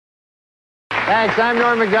Thanks, I'm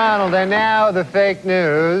Norm Macdonald, and now the fake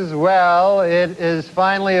news. Well, it is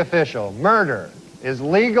finally official. Murder is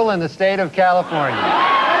legal in the state of California.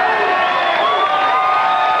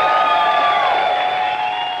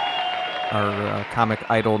 Our comic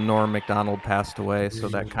idol Norm Macdonald passed away, so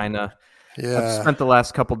that kind of... I've spent the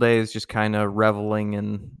last couple days just kind of reveling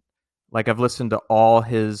in... Like, I've listened to all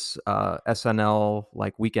his SNL,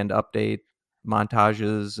 like, Weekend Update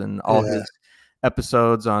montages and all his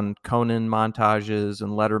episodes on Conan montages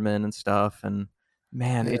and Letterman and stuff, and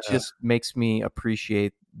man, it just makes me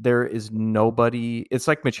appreciate there is nobody. It's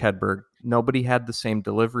like Mitch Hedberg. Nobody had the same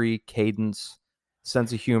delivery, cadence,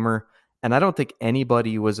 sense of humor, and I don't think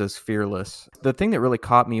anybody was as fearless. The thing that really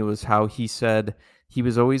caught me was how he said he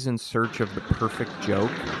was always in search of the perfect joke.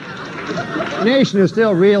 The nation is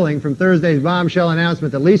still reeling from Thursday's bombshell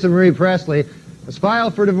announcement that Lisa Marie Presley has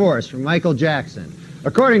filed for divorce from Michael Jackson.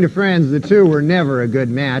 According to friends, the two were never a good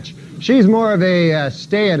match. She's more of a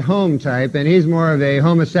stay-at-home type, and he's more of a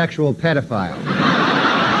homosexual pedophile.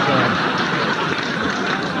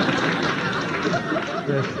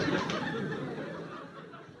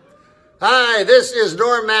 Hi, this is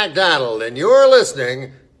Norm Macdonald, and you're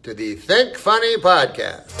listening to the Think Funny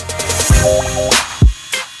podcast.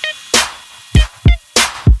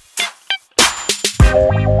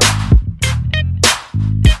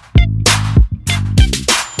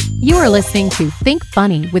 You are listening to Think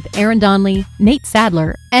Funny with Aaron Donnelly, Nate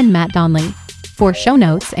Sadler, and Matt Donnelly. For show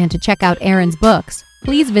notes and to check out Aaron's books,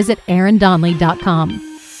 please visit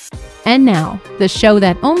aarondonnelly.com. And now, the show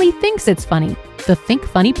that only thinks it's funny, the Think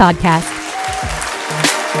Funny podcast.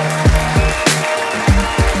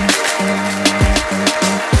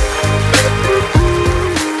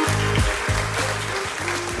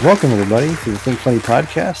 Welcome, everybody, to the Think Funny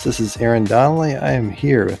podcast. This is Aaron Donnelly. I am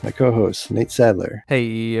here with my co-host, Nate Sadler.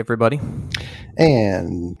 Hey, everybody.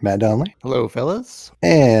 And Matt Donnelly. Hello, fellas.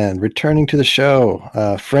 And returning to the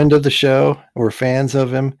show, friend of the show, we're fans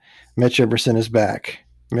of him, Mitch Emerson is back.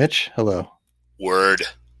 Mitch, hello. Word.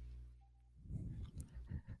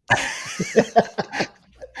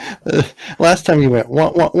 Last time you went,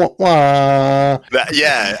 wah, wah, wah, wah.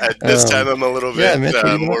 This time I'm a little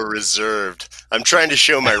bit more reserved. I'm trying to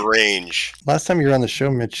show my range. Last time you were on the show,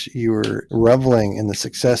 Mitch, you were reveling in the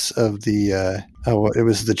success of the, it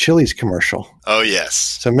was the Chili's commercial. Oh,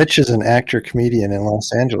 yes. So Mitch is an actor, comedian in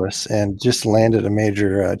Los Angeles and just landed a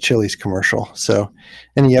major Chili's commercial. So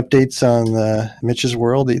any updates on Mitch's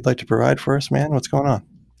world that you'd like to provide for us, man? What's going on?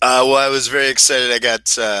 Well, I was very excited. I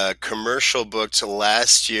got commercial booked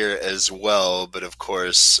last year as well, but of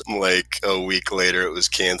course, like a week later, it was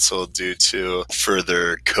canceled due to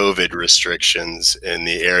further COVID restrictions in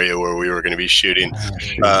the area where we were going to be shooting.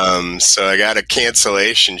 So I got a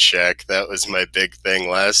cancellation check. That was my big thing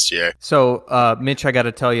last year. So, Mitch, I got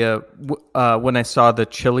to tell you, when I saw the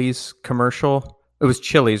Chili's commercial, it was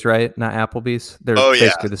Chili's, right? Not Applebee's. They're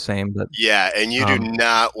basically the same. But yeah, and you do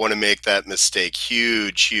not want to make that mistake.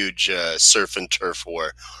 Huge surf and turf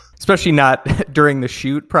war. Especially not during the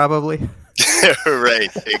shoot, probably.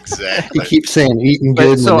 Right, exactly. You keep saying eating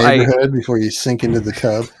good in the neighborhood before you sink into the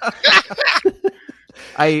tub.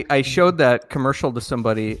 I showed that commercial to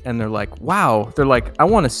somebody, and they're like, wow. They're like, I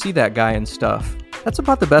want to see that guy and stuff. That's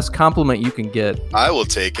about the best compliment you can get. I will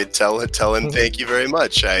take it. Tell him thank you very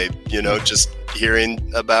much. Just hearing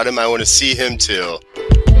about him, I want to see him too.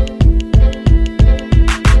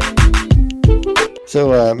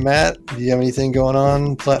 So, Matt, do you have anything going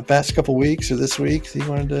on past couple weeks or this week that you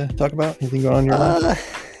wanted to talk about? Anything going on in your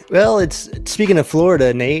life? Well, it's speaking of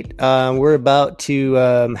Florida, Nate. We're about to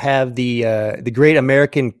have the Great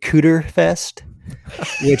American Cooter Fest,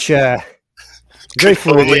 which very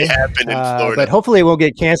only happen in Florida, but hopefully it won't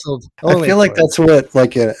get canceled. I feel like that's what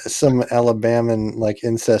some Alabaman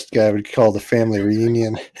incest guy would call the family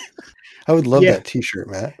reunion. I would love that T-shirt,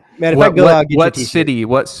 Matt. Matt, if I go, I'll get what city?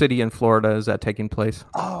 What city in Florida is that taking place?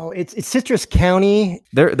 Oh, it's Citrus County.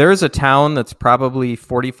 There is a town that's probably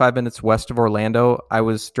 45 minutes west of Orlando. I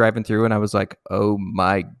was driving through and I was like, oh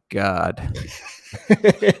my God.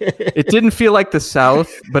 It didn't feel like the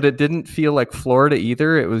South, but it didn't feel like Florida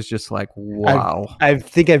either. It was just like, wow. I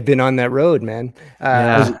think I've been on that road, man.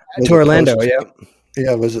 To Orlando,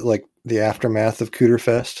 Yeah, was it like the aftermath of Cooter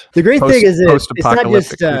Fest? The great thing is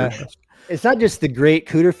it's not just the Great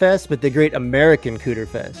Cooter Fest, but the Great American Cooter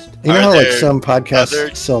Fest. You know how like some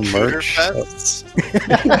podcasts sell merch?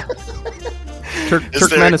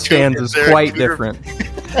 Turkmenistan is quite different.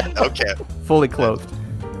 Okay. Fully clothed.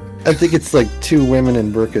 I think it's like two women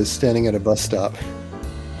in burqas standing at a bus stop.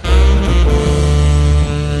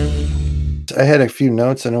 I had a few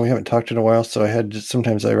notes. I know we haven't talked in a while, so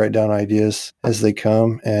sometimes I write down ideas as they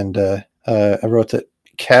come. And I wrote that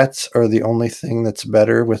cats are the only thing that's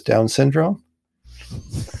better with Down syndrome.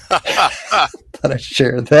 Thought I'd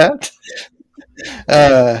share that.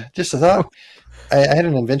 Just a thought. I had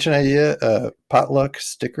an invention idea, potluck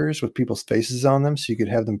stickers with people's faces on them, so you could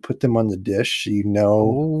have them put them on the dish, so you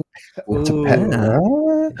know it's a pet.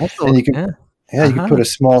 And you can, you can put a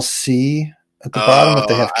small C at the bottom if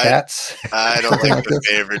they have cats. I don't like the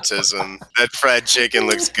favoritism. That fried chicken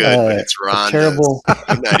looks good, but it's Rhonda's. Terrible.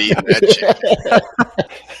 I'm not eating that chicken.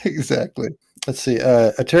 Exactly. Let's see.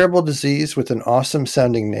 A terrible disease with an awesome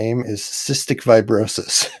sounding name is cystic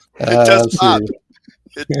fibrosis. It does pop.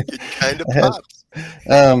 It kind of pops.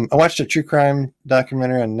 I watched a true crime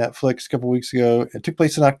documentary on Netflix a couple weeks ago. It took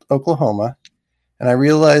place in Oklahoma, and I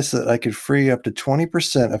realized that I could free up to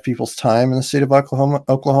 20% of people's time in the state of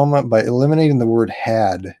Oklahoma by eliminating the word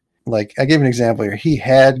had. Like, I gave an example here. He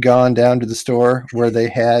had gone down to the store where they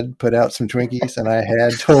had put out some Twinkies, and I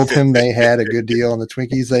had told him they had a good deal on the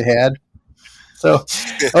Twinkies they had. So,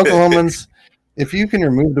 Oklahomans, if you can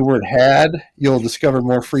remove the word had, you'll discover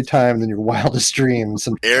more free time than your wildest dreams.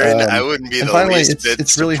 And, Aaron, I wouldn't be the least bit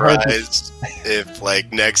it's really surprised if,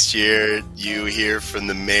 like, next year you hear from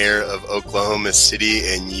the mayor of Oklahoma City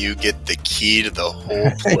and you get the key to the whole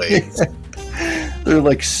place. They're,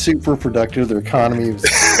 like, super productive. Their economy was,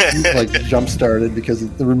 like, jump-started because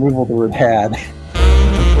of the removal of the word had.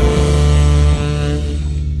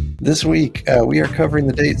 This week, we are covering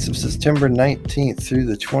the dates of September 19th through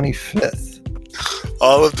the 25th.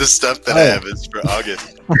 All of the stuff that I have is for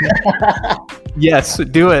August. Yes,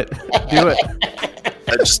 do it. Do it.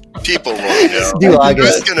 People won't know. Do I'm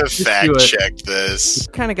August. just going to fact check this. You're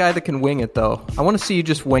the kind of guy that can wing it, though. I want to see you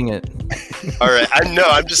just wing it. All right.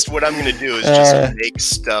 What I'm going to do is just make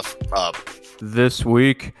stuff up. This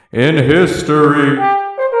week in history.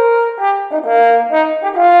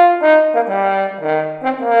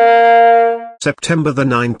 September the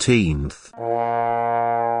 19th.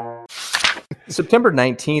 September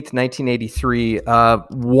 19th, 1983,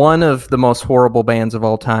 one of the most horrible bands of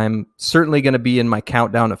all time, certainly going to be in my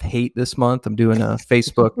countdown of hate this month. I'm doing a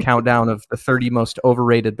Facebook countdown of the 30 most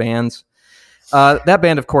overrated bands. That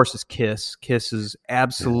band, of course, is Kiss. Kiss is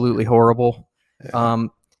absolutely horrible.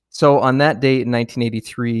 So on that date in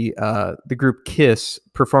 1983, the group Kiss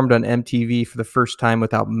performed on MTV for the first time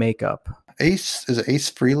without makeup. Is it Ace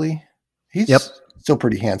Frehley? He's Yep. still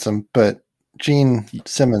pretty handsome, but Gene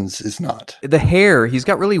Simmons is not. The hair, he's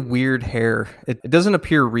got really weird hair. It doesn't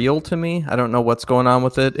appear real to me. I don't know what's going on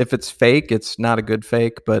with it. If it's fake, it's not a good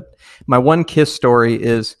fake. But my one Kiss story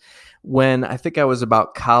is when I think I was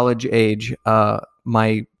about college age,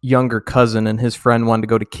 my younger cousin and his friend wanted to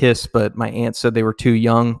go to Kiss, but my aunt said they were too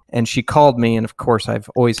young. And she called me, and of course, I've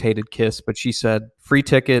always hated Kiss, but she said, free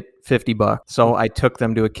ticket, $50. So I took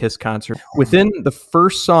them to a Kiss concert. Within the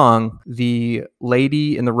first song, the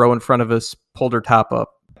lady in the row in front of us pulled her top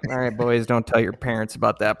up. All right, boys, don't tell your parents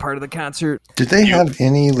about that part of the concert. Did they have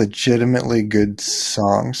any legitimately good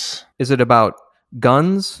songs? Is it about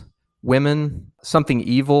guns, women, something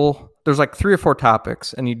evil? There's like 3 or 4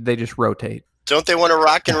 topics, and they just rotate. Don't they want to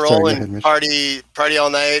rock and roll and party all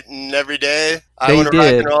night and every day? They did. Rock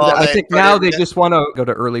and roll I think now they just want to go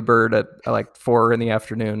to early bird at like 4 in the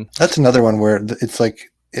afternoon. That's another one where it's like,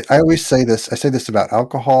 I always say this. I say this about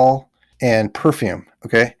alcohol and perfume.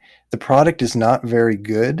 Okay. The product is not very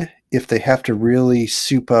good if they have to really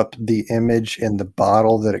soup up the image and the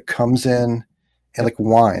bottle that it comes in. And like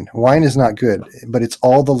wine is not good, but it's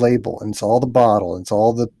all the label and it's all the bottle and it's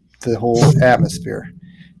all the whole atmosphere.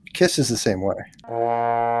 Kiss is the same way.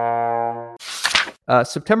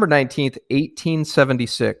 September 19th,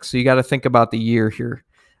 1876. So you got to think about the year here.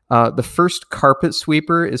 The first carpet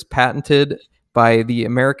sweeper is patented by the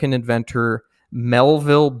American inventor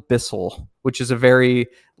Melville Bissell, which is a very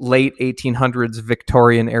late 1800s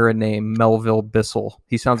Victorian era name, Melville Bissell.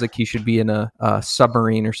 He sounds like he should be in a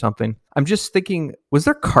submarine or something. I'm just thinking, was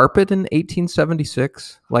there carpet in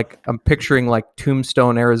 1876? Like, I'm picturing like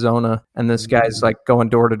Tombstone, Arizona, and this guy's like going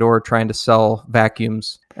door to door trying to sell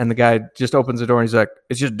vacuums. And the guy just opens the door and he's like,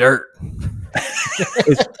 it's just dirt.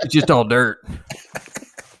 it's just all dirt.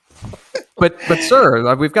 But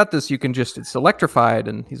sir, we've got this, it's electrified.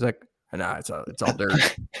 And he's like, no, it's all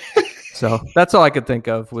dirt. So that's all I could think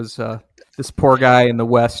of was this poor guy in the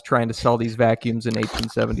West trying to sell these vacuums in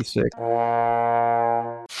 1876.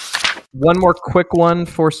 One more quick one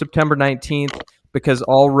for September 19th, because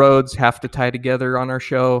all roads have to tie together on our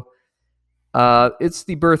show. It's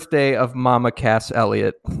the birthday of Mama Cass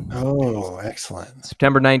Elliot. Oh, excellent.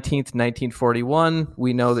 September 19th, 1941.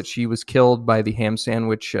 We know that she was killed by the ham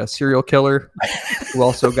sandwich serial killer, who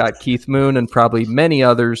also got Keith Moon and probably many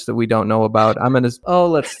others that we don't know about.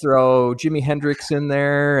 Let's throw Jimi Hendrix in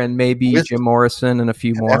there and maybe Jim Morrison and a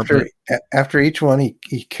few more. After each one,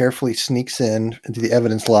 he carefully sneaks into the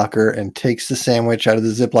evidence locker and takes the sandwich out of the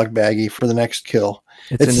Ziploc baggie for the next kill.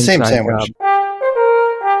 It's the same sandwich. Job.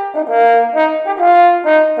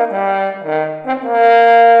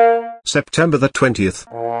 September the 20th.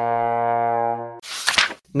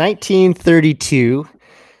 1932,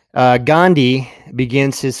 Gandhi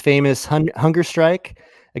begins his famous hunger strike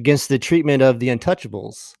against the treatment of the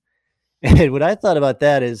untouchables. And what I thought about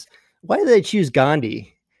that is, why did they choose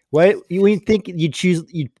Gandhi? Why you think you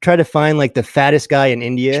try to find like the fattest guy in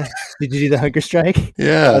India to do the hunger strike?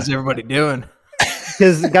 Yeah. How's everybody doing?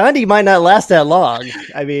 Because Gandhi might not last that long.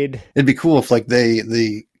 I mean, it'd be cool if like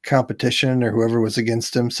the competition or whoever was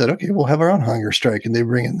against him said, okay, we'll have our own hunger strike, and they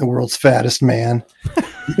bring in the world's fattest man.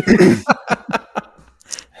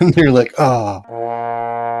 And they're like, oh.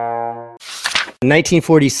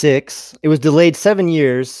 1946, it was delayed 7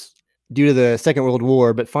 years due to the Second World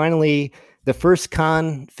War, but finally the first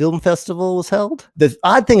Cannes Film Festival was held. The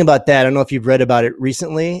odd thing about that, I don't know if you've read about it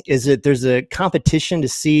recently, is that there's a competition to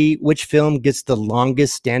see which film gets the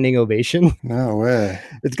longest standing ovation. No way.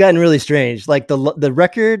 It's gotten really strange. Like the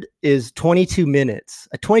record is 22 minutes,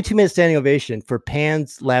 a 22-minute standing ovation for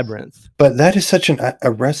Pan's Labyrinth. But that is such a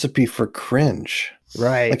recipe for cringe.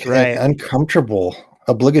 Right, right. Uncomfortable,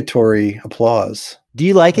 obligatory applause. Do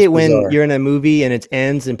you like it when bizarre. You're in a movie and it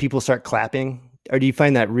ends and people start clapping? Or do you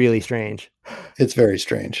find that really strange? It's very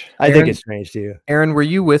strange. I think it's strange too. Aaron, were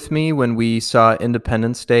you with me when we saw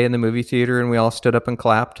Independence Day in the movie theater and we all stood up and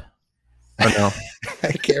clapped? Or no?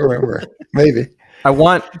 I can't remember. Maybe. I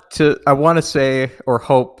want to say or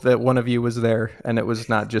hope that one of you was there and it was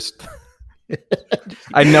not just.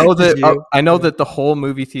 I know that the whole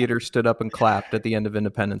movie theater stood up and clapped at the end of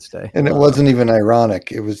Independence Day, and it wasn't even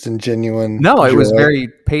ironic. It was in genuine. No, joy. It was very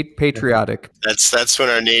patriotic. That's when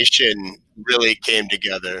our nation really came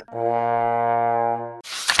together.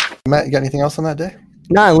 Matt, you got anything else on that day?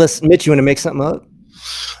 No, unless Mitch, you want to make something up?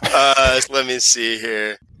 Let me see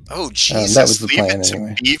here. Oh, Jesus. That was the Leave plan It to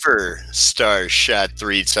anyway. Beaver star shot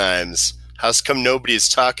 3 times. How's come nobody's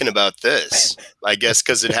talking about this? I guess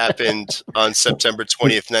because it happened on September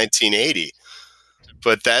 20th, 1980.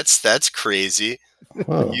 But that's crazy.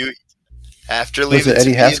 Whoa. After was it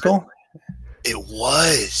Eddie Haskell? It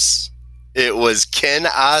was. It was Ken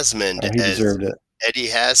Osmond he deserved it. Eddie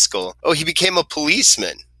Haskell. Oh, he became a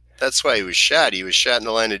policeman. That's why he was shot. He was shot in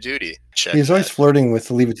the line of duty. He was always flirting with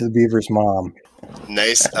Leave It to the Beaver's mom.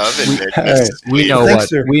 Nice oven, Mitch. Right.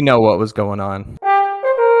 We know what was going on.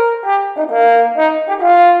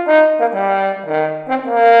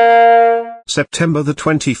 September the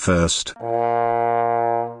 21st.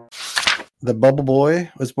 The Bubble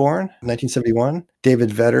Boy was born in 1971.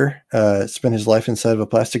 David Vedder spent his life inside of a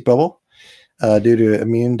plastic bubble due to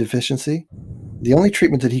immune deficiency. The only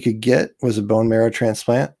treatment that he could get was a bone marrow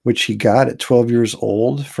transplant, which he got at 12 years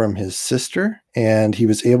old from his sister. And he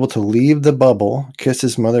was able to leave the bubble, kiss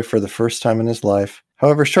his mother for the first time in his life.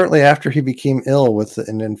 However, shortly after, he became ill with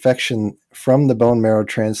an infection from the bone marrow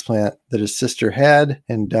transplant that his sister had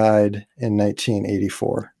and died in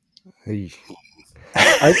 1984.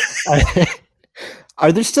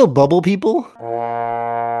 Are there still bubble people?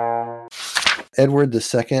 Edward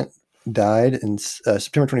II died in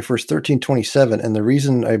September 21st, 1327. And the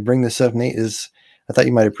reason I bring this up, Nate, is I thought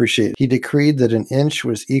you might appreciate it. He decreed that an inch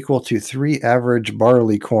was equal to 3 average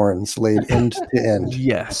barley corns laid end to end.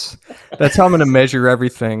 Yes. That's how I'm going to measure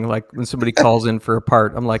everything. Like when somebody calls in for a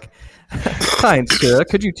part, I'm like, kind sir,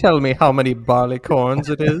 could you tell me how many barley corns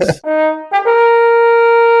it is?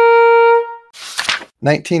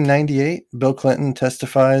 1998, Bill Clinton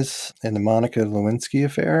testifies in the Monica Lewinsky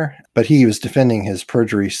affair, but he was defending his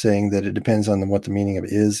perjury, saying that it depends on what the meaning of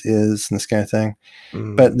is, and this kind of thing.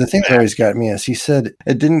 But the thing that always got me is he said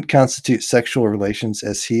it didn't constitute sexual relations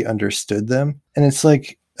as he understood them. And it's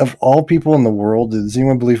like, of all people in the world, does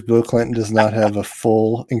anyone believe Bill Clinton does not have a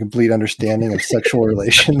full and complete understanding of sexual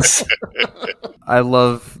relations? I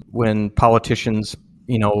love when politicians,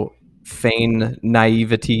 feign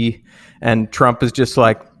naivety, and Trump is just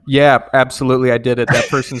like, yeah, absolutely, I did it. That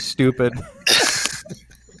person's stupid.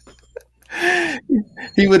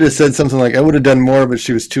 He would have said something like, I would have done more, but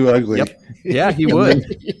she was too ugly. Yep. Yeah, he would.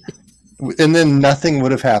 And then nothing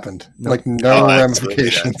would have happened. Nope. Like no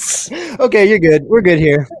ramifications. Okay, you're good. We're good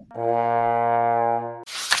here.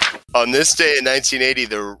 On this day in 1980,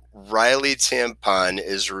 the Riley tampon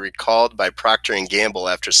is recalled by Procter & Gamble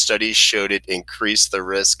after studies showed it increased the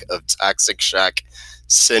risk of toxic shock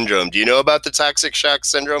syndrome. Do you know about the toxic shock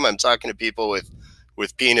syndrome? I'm talking to people with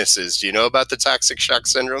penises. Do you know about the toxic shock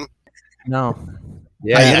syndrome? No.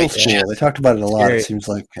 Yeah, middle school. They talked about it a lot, it seems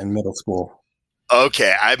like, in middle school.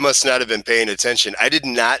 Okay, I must not have been paying attention. I did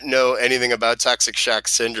not know anything about toxic shock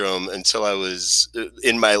syndrome until I was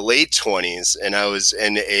in my late 20s, and I was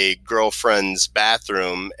in a girlfriend's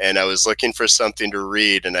bathroom, and I was looking for something to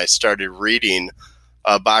read, and I started reading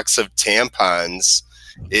a box of tampons.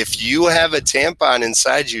 If you have a tampon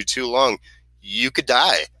inside you too long, you could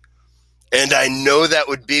die. And I know that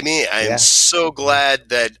would be me. I am so glad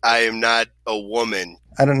that I am not a woman.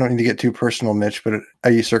 I don't need to get too personal, Mitch, but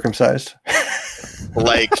are you circumcised?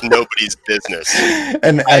 Like nobody's business.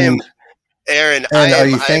 And I am, Aaron. And are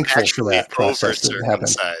you thankful for that process that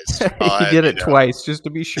happened? He did it twice just to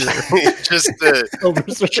be sure. just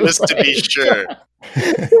to be sure.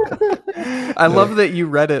 I love that you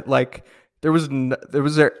read it like there was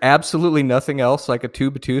absolutely nothing else, like a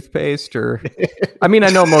tube of toothpaste, or I mean, I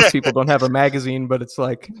know most people don't have a magazine, but it's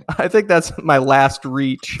like I think that's my last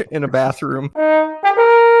reach in a bathroom.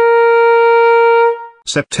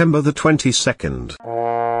 September the 22nd.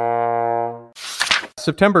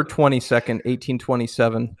 September 22nd,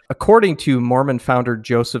 1827. According to Mormon founder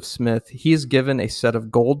Joseph Smith, he is given a set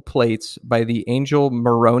of gold plates by the angel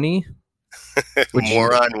Moroni.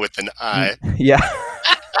 Moron with an I. Yeah.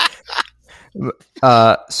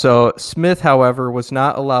 So Smith, however, was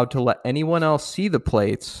not allowed to let anyone else see the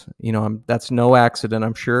plates. You know, that's no accident,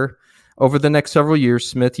 I'm sure. Over the next several years,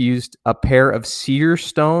 Smith used a pair of seer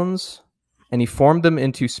stones, and he formed them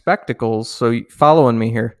into spectacles. So following me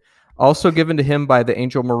here. Also given to him by the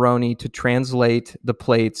angel Moroni to translate the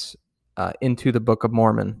plates into the Book of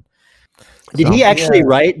Mormon. Did he actually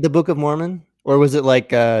write the Book of Mormon? Or was it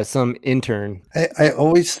like some intern? I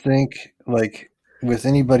always think, like, with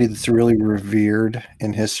anybody that's really revered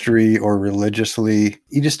in history or religiously,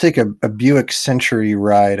 you just take a Buick Century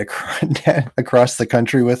ride across the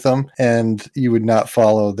country with them, and you would not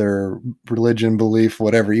follow their religion, belief,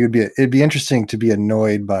 whatever. It'd be interesting to be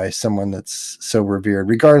annoyed by someone that's so revered,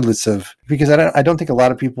 regardless of, because I don't think a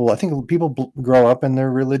lot of people, I think people grow up in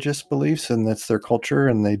their religious beliefs and that's their culture,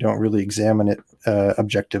 and they don't really examine it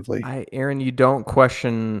objectively. Aaron, you don't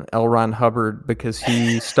question L. Ron Hubbard because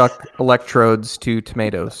he stuck electrodes to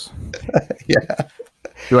tomatoes. Yeah.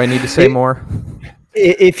 Do I need to say more?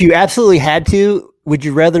 If you absolutely had to, would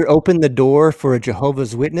you rather open the door for a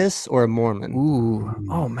Jehovah's Witness or a Mormon? Ooh.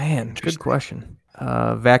 Oh, man. Good question.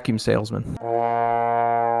 Vacuum salesman.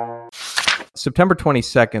 September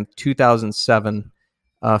 22nd, 2007.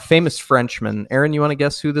 Famous Frenchman. Aaron, you want to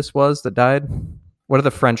guess who this was that died? What are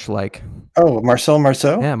the French like? Oh, Marcel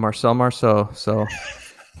Marceau? Yeah, Marcel Marceau. So,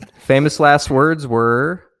 famous last words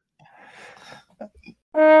were...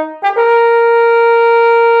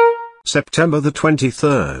 September the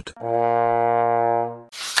 23rd.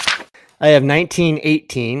 I have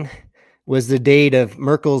 1918 was the date of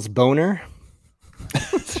Merkel's boner.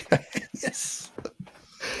 Yes.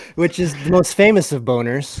 Which is the most famous of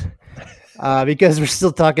boners, because we're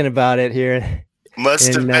still talking about it here.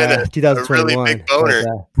 Must have been a 2021. really big boner.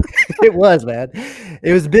 But, it was, man.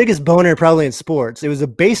 It was the biggest boner probably in sports. It was a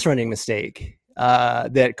base running mistake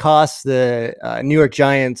that cost the New York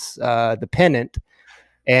Giants the pennant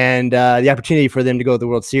and the opportunity for them to go to the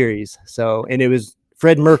World Series. So, and it was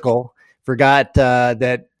Fred Merkel forgot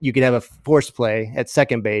that you could have a force play at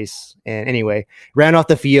second base, and anyway, ran off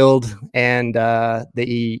the field, and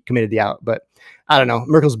he committed the out. But I don't know,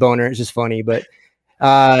 Merkel's boner is just funny. But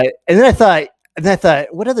and then I thought,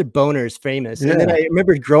 what other boner is famous? Yeah. And then I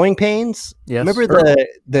remembered Growing Pains. Yes. Remember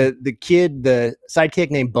the kid, the sidekick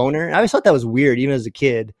named Boner? I always thought that was weird, even as a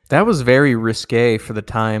kid. That was very risque for the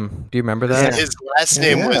time. Do you remember that? His last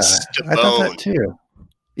name was Stabone. I thought that too.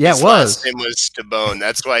 Yeah, His last name was Stabone.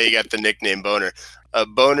 That's why he got the nickname Boner.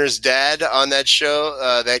 Boner's dad on that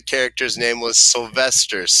show, that character's name was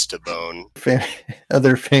Sylvester Stabone.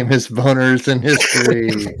 Other famous boners in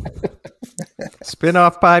history.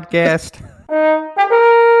 Spin-off podcast.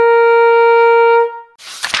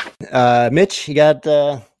 Mitch, you got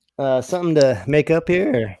something to make up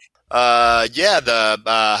here? Yeah, the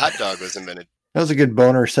hot dog was invented. That was a good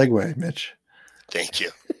boner segue, Mitch. Thank you.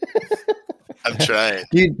 I'm trying.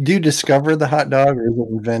 Do you discover the hot dog, or is it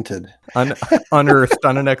invented? Unearthed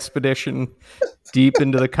on an expedition deep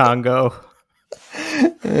into the Congo.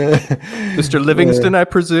 Mr. Livingston, I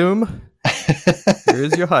presume. Here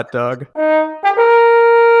is your hot dog.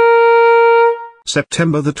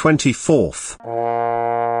 September the 24th.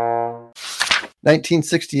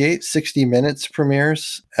 1968, 60 Minutes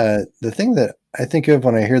premieres. The thing that I think of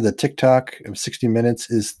when I hear the TikTok of 60 Minutes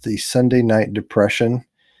is the Sunday night depression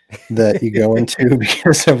that you go into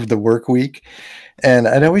because of the work week. And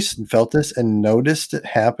I'd always felt this and noticed it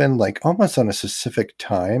happen like almost on a specific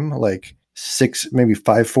time, like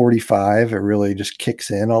 5:45. It really just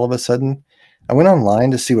kicks in all of a sudden. I went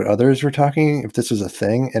online to see what others were talking, if this was a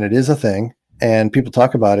thing, and it is a thing. And people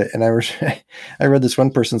talk about it. And I read this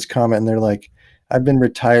one person's comment, and they're like, I've been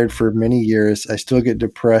retired for many years. I still get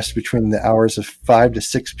depressed between the hours of 5 to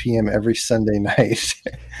 6 p.m. every Sunday night.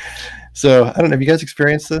 So I don't know. Have you guys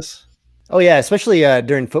experienced this? Oh, yeah, especially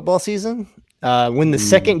during football season. When the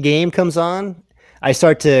second game comes on, I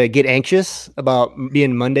start to get anxious about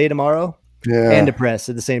being Monday tomorrow and depressed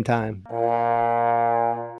at the same time.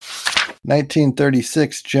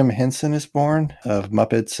 1936, Jim Henson is born of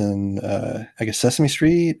Muppets and I guess Sesame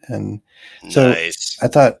Street. And so nice. I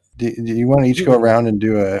thought, do you want to each go around and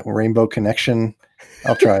do a Rainbow Connection?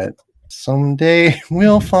 I'll try it. Someday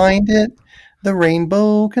we'll find it, the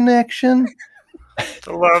Rainbow Connection.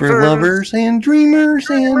 For lovers and dreamers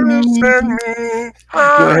and me.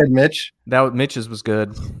 Go ahead, Mitch. Mitch's was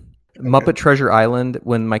good. Muppet Treasure Island.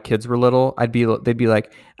 When my kids were little, they'd be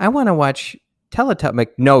like, "I want to watch Teletubbies." I'm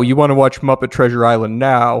like, no, you want to watch Muppet Treasure Island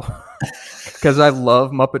now, because I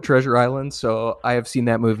love Muppet Treasure Island. So I have seen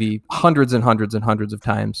that movie hundreds and hundreds and hundreds of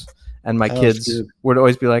times. And my kids would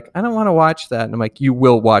always be like, "I don't want to watch that." And I'm like, "You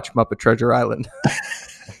will watch Muppet Treasure Island."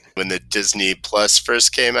 When the Disney Plus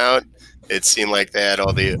first came out, it seemed like they had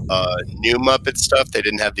all the new Muppet stuff. They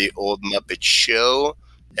didn't have the old Muppet Show,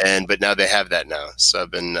 but now they have that now. So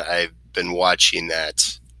I've been watching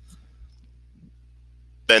that.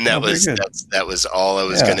 Then that was all I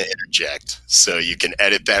was going to interject. So you can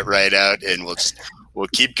edit that right out, and we'll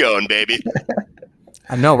keep going, baby.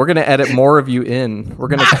 I know we're going to edit more of you in. We're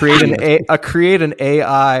going to create an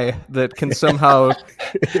AI that can somehow.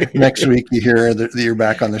 Next week you hear that you're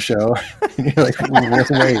back on the show. And you're like,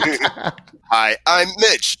 wait. Hi, I'm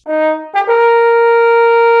Mitch.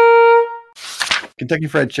 Kentucky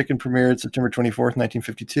Fried Chicken premiered September 24th,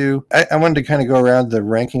 1952. I wanted to kind of go around the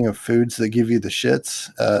ranking of foods that give you the shits.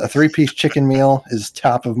 A 3-piece chicken meal is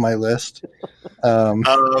top of my list. Aaron,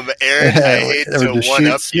 I hate to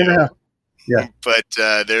one-up you. Yeah, but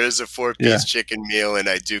there is a 4-piece chicken meal, and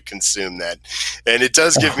I do consume that. And it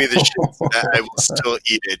does give me the shits. I will still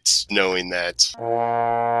eat it knowing that.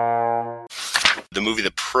 The movie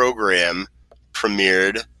The Program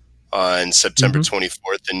premiered on September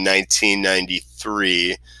 24th in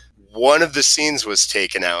 1993. One of the scenes was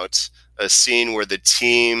taken out, a scene where the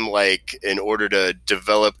team, like, in order to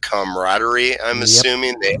develop camaraderie, I'm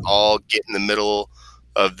assuming, they all get in the middle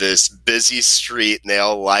of this busy street and they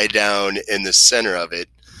all lie down in the center of it.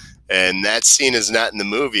 And that scene is not in the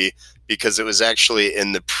movie because it was actually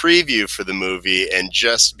in the preview for the movie, and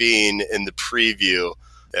just being in the preview,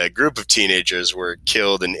 a group of teenagers were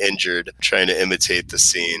killed and injured trying to imitate the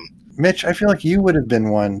scene. Mitch, I feel like you would have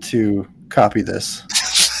been one to copy this.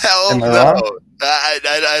 Hell no. I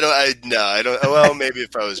don't. Well, maybe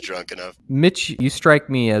if I was drunk enough. Mitch, you strike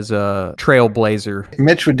me as a trailblazer.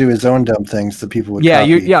 Mitch would do his own dumb things that people would copy.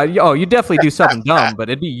 You definitely do something dumb, but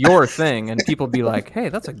it'd be your thing, and people would be like, "Hey,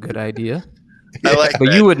 that's a good idea."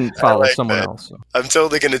 But you wouldn't follow someone else. So. I'm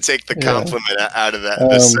totally going to take the compliment out of that,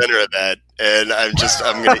 the center of that, and I'm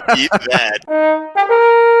going to eat that.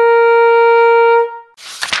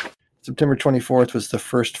 September 24th was the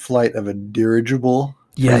first flight of a dirigible.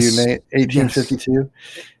 Yes. For you, Nate, 1852.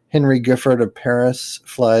 Yes. Henry Giffard of Paris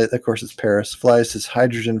flies his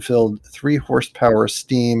hydrogen-filled 3-horsepower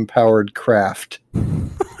steam-powered craft.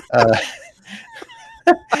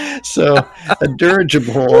 So a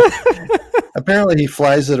dirigible. Apparently he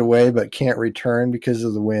flies it away but can't return because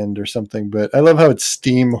of the wind or something. But I love how it's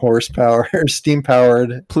steam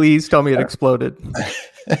powered. Please tell me it exploded.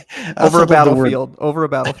 Over a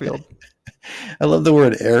battlefield. I love the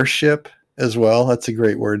word airship as well. That's a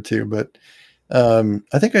great word too. But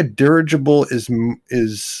I think a dirigible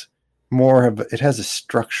is more of it has a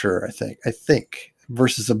structure. I think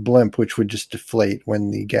versus a blimp, which would just deflate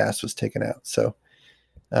when the gas was taken out. So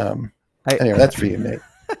anyway, that's for you, Nate.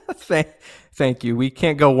 Thank you. We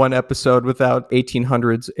can't go one episode without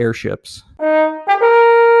 1800s airships.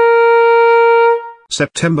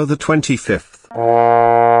 September the 25th.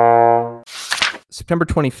 September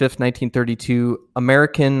 25th, 1932,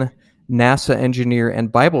 American NASA engineer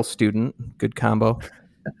and Bible student, good combo,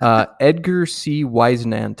 Edgar C.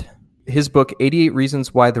 Whisenant. His book, 88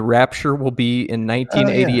 Reasons Why the Rapture Will Be in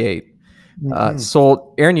 1988,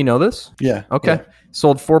 Sold. Aaron, you know this? Yeah. Okay. Yeah.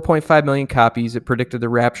 Sold 4.5 million copies. It predicted the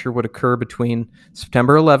rapture would occur between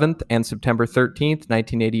September 11th and September 13th,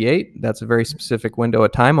 1988. That's a very specific window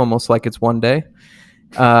of time, almost like it's one day.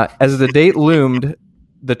 As the date loomed,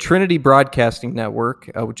 the Trinity Broadcasting Network,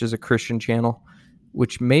 which is a Christian channel,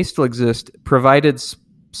 which may still exist, provided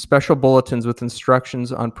special bulletins with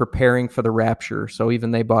instructions on preparing for the rapture. So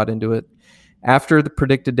even they bought into it. After the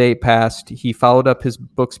predicted date passed, he followed up his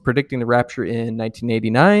books predicting the rapture in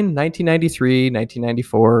 1989, 1993,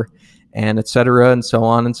 1994, and et cetera, and so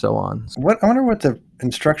on and so on. I wonder what the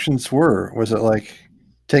instructions were. Was it like,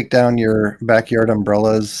 take down your backyard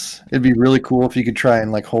umbrellas? It'd be really cool if you could try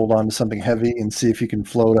and like hold on to something heavy and see if you can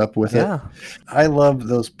float up with it. I love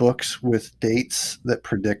those books with dates that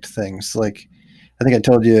predict things. Like, I think I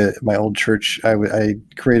told you at my old church, I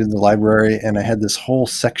created the library and I had this whole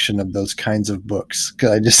section of those kinds of books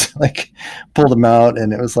because I just like pulled them out,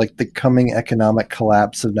 and it was like the coming economic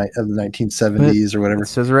collapse of the 1970s or whatever. It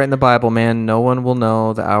says right in the Bible, man, no one will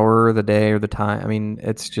know the hour or the day or the time. I mean,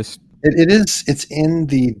 it's just... It's in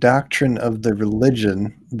the doctrine of the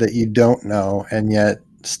religion that you don't know, and yet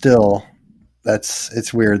still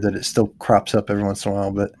it's weird that it still crops up every once in a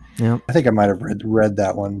while, but yeah. I think I might have read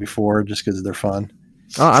that one before just because they're fun.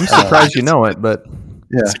 Oh, I'm surprised you know it, but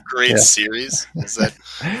yeah, it's a great series. Is that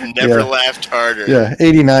never laughed harder? Yeah,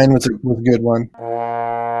 89 was a good one.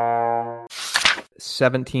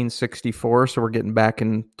 1764, so we're getting back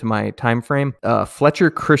into my time frame.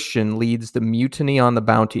 Fletcher Christian leads the mutiny on the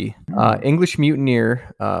Bounty. English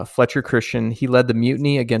mutineer Fletcher Christian, he led the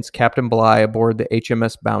mutiny against Captain Bligh aboard the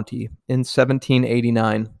HMS Bounty in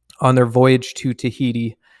 1789 on their voyage to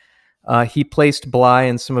Tahiti. He placed Bligh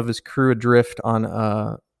and some of his crew adrift on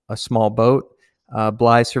a small boat.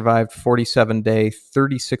 Bligh survived 47-day,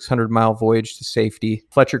 3,600-mile voyage to safety.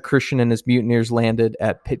 Fletcher Christian and his mutineers landed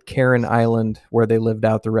at Pitcairn Island, where they lived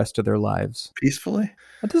out the rest of their lives. Peacefully?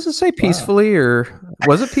 Does it say peacefully, or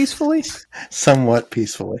was it peacefully? Somewhat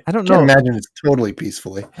peacefully. I don't know. I can't imagine it's totally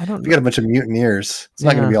peacefully. I don't know. You got a bunch of mutineers. It's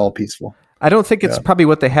not going to be all peaceful. I don't think it's probably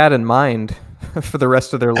what they had in mind for the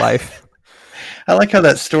rest of their life. I like how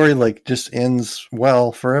that story like just ends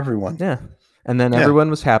well for everyone. Yeah. And then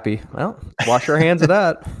everyone was happy. Well, wash our hands of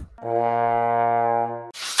that.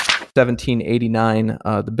 1789,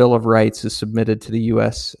 the Bill of Rights is submitted to the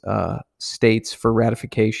U.S. States for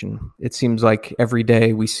ratification. It seems like every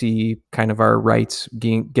day we see kind of our rights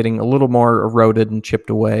getting a little more eroded and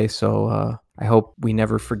chipped away. So I hope we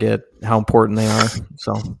never forget how important they are.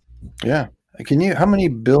 So, yeah. How many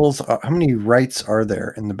rights are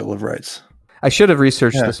there in the Bill of Rights? I should have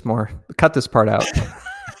researched this more. Cut this part out.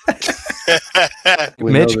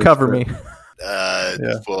 Mitch, cover me.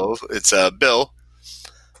 Well, it's a bill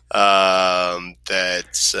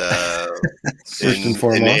that's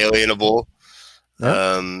inalienable.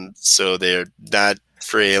 So they're not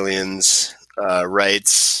for aliens'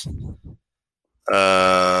 rights.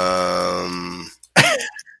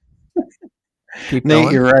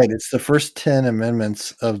 Nate, you're right. It's the first 10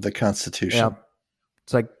 amendments of the Constitution. Yeah.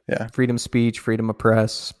 It's like freedom of speech, freedom of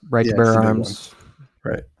press, right to bear arms.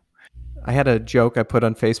 Right. I had a joke I put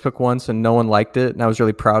on Facebook once and no one liked it, and I was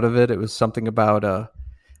really proud of it. It was something about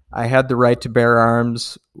I had the right to bear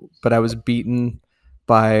arms, but I was beaten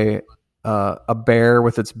by a bear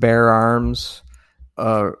with its bare arms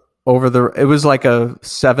it was like a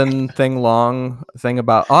 7 thing long thing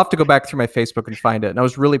about, I'll have to go back through my Facebook and find it. And I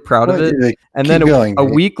was really proud of it. And then a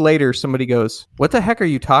week later, somebody goes, "What the heck are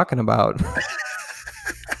you talking about?"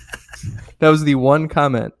 That was the one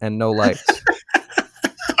comment and no likes.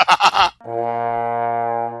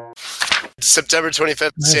 September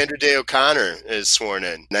 25th, Sandra Day O'Connor is sworn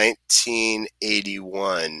in.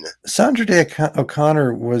 1981. Sandra Day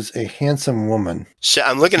O'Connor was a handsome woman.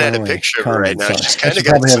 I'm looking at a picture of her right now. She's kind of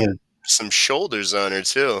got some shoulders on her,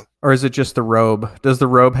 too. Or is it just the robe? Does the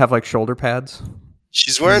robe have, like, shoulder pads?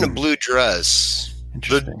 She's wearing a blue dress.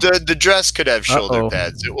 The dress could have shoulder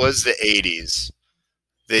pads. It was the 80s.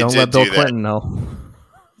 Don't let Bill Clinton know.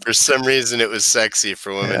 For some reason, it was sexy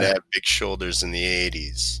for women to have big shoulders in the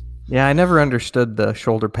 80s. Yeah, I never understood the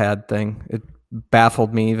shoulder pad thing. It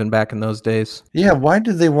baffled me even back in those days. Yeah, why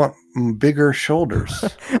do they want bigger shoulders?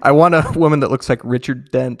 I want a woman that looks like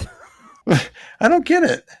Richard Dent. I don't get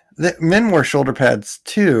it. Men wear shoulder pads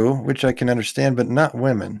too, which I can understand, but not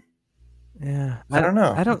women. Yeah, I don't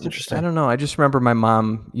know. That's interesting. I don't know. I just remember my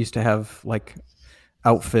mom used to have like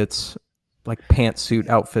outfits, like pantsuit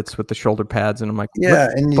outfits with the shoulder pads, and I'm like,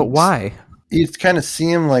 but why? You kind of see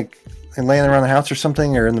them like laying around the house or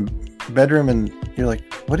something, or in the bedroom and you're like,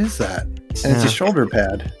 what is that? And it's a shoulder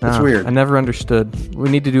pad. It's weird. I never understood. We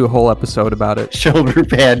need to do a whole episode about it. Shoulder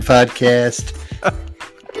pad podcast.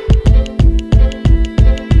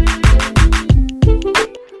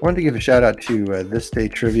 I wanted to give a shout out to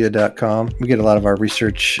thisdaytrivia.com. We get a lot of our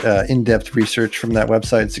research, in-depth research from that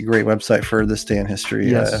website. It's a great website for this day in history.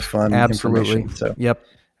 Yes, fun absolutely. information. So yep.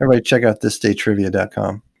 Everybody check out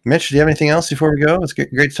thisdaytrivia.com. Mitch, do you have anything else before we go? It's great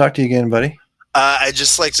to talk to you again, buddy. I'd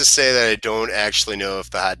just like to say that I don't actually know if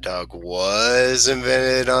the hot dog was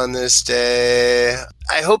invented on this day.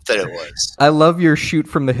 I hope that it was. I love your shoot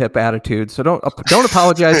from the hip attitude, so don't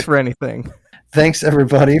apologize for anything. Thanks,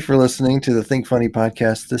 everybody, for listening to the Think Funny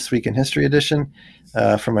podcast This Week in History edition.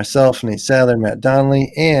 For myself, Nate Sadler, Matt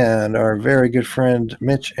Donnelly, and our very good friend,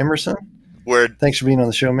 Mitch Emerson. Word. Thanks for being on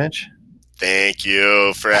the show, Mitch. Thank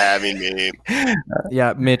you for having me.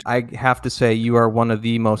 Yeah, Mitch, I have to say you are one of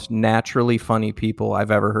the most naturally funny people I've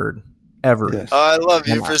ever heard. Ever. Yes. Oh, I love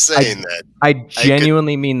you for saying that. I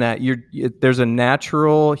genuinely mean that. There's a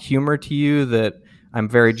natural humor to you that I'm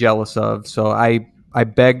very jealous of. So I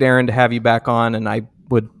begged Aaron to have you back on, and I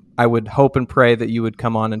would hope and pray that you would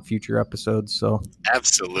come on in future episodes. So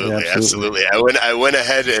absolutely. I went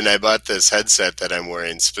ahead and I bought this headset that I'm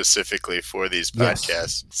wearing specifically for these podcasts.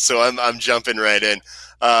 Yes. So I'm jumping right in.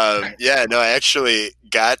 I actually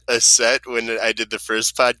got a set when I did the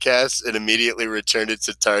first podcast and immediately returned it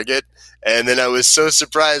to Target. And then I was so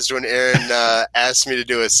surprised when Aaron asked me to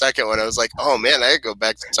do a second one. I was like, oh man, I could go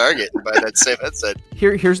back to Target and buy that same headset.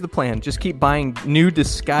 Here's the plan. Just keep buying new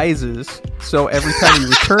disguises. So every time you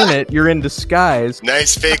return it, you're in disguise.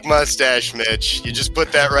 Nice fake mustache, Mitch. You just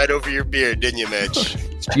put that right over your beard, didn't you, Mitch?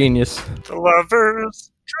 It's genius. The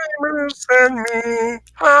lovers, dreamers, and me.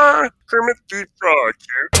 Hi, Kermit the Frog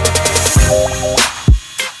here.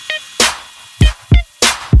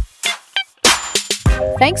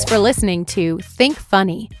 Thanks for listening to Think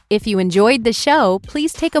Funny. If you enjoyed the show,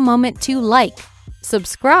 please take a moment to like,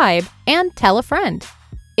 subscribe, and tell a friend.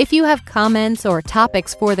 If you have comments or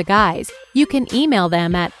topics for the guys, you can email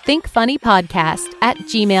them at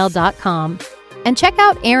thinkfunnypodcast@gmail.com. And check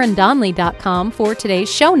out AaronDonnelly.com for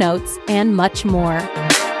today's show notes and much more.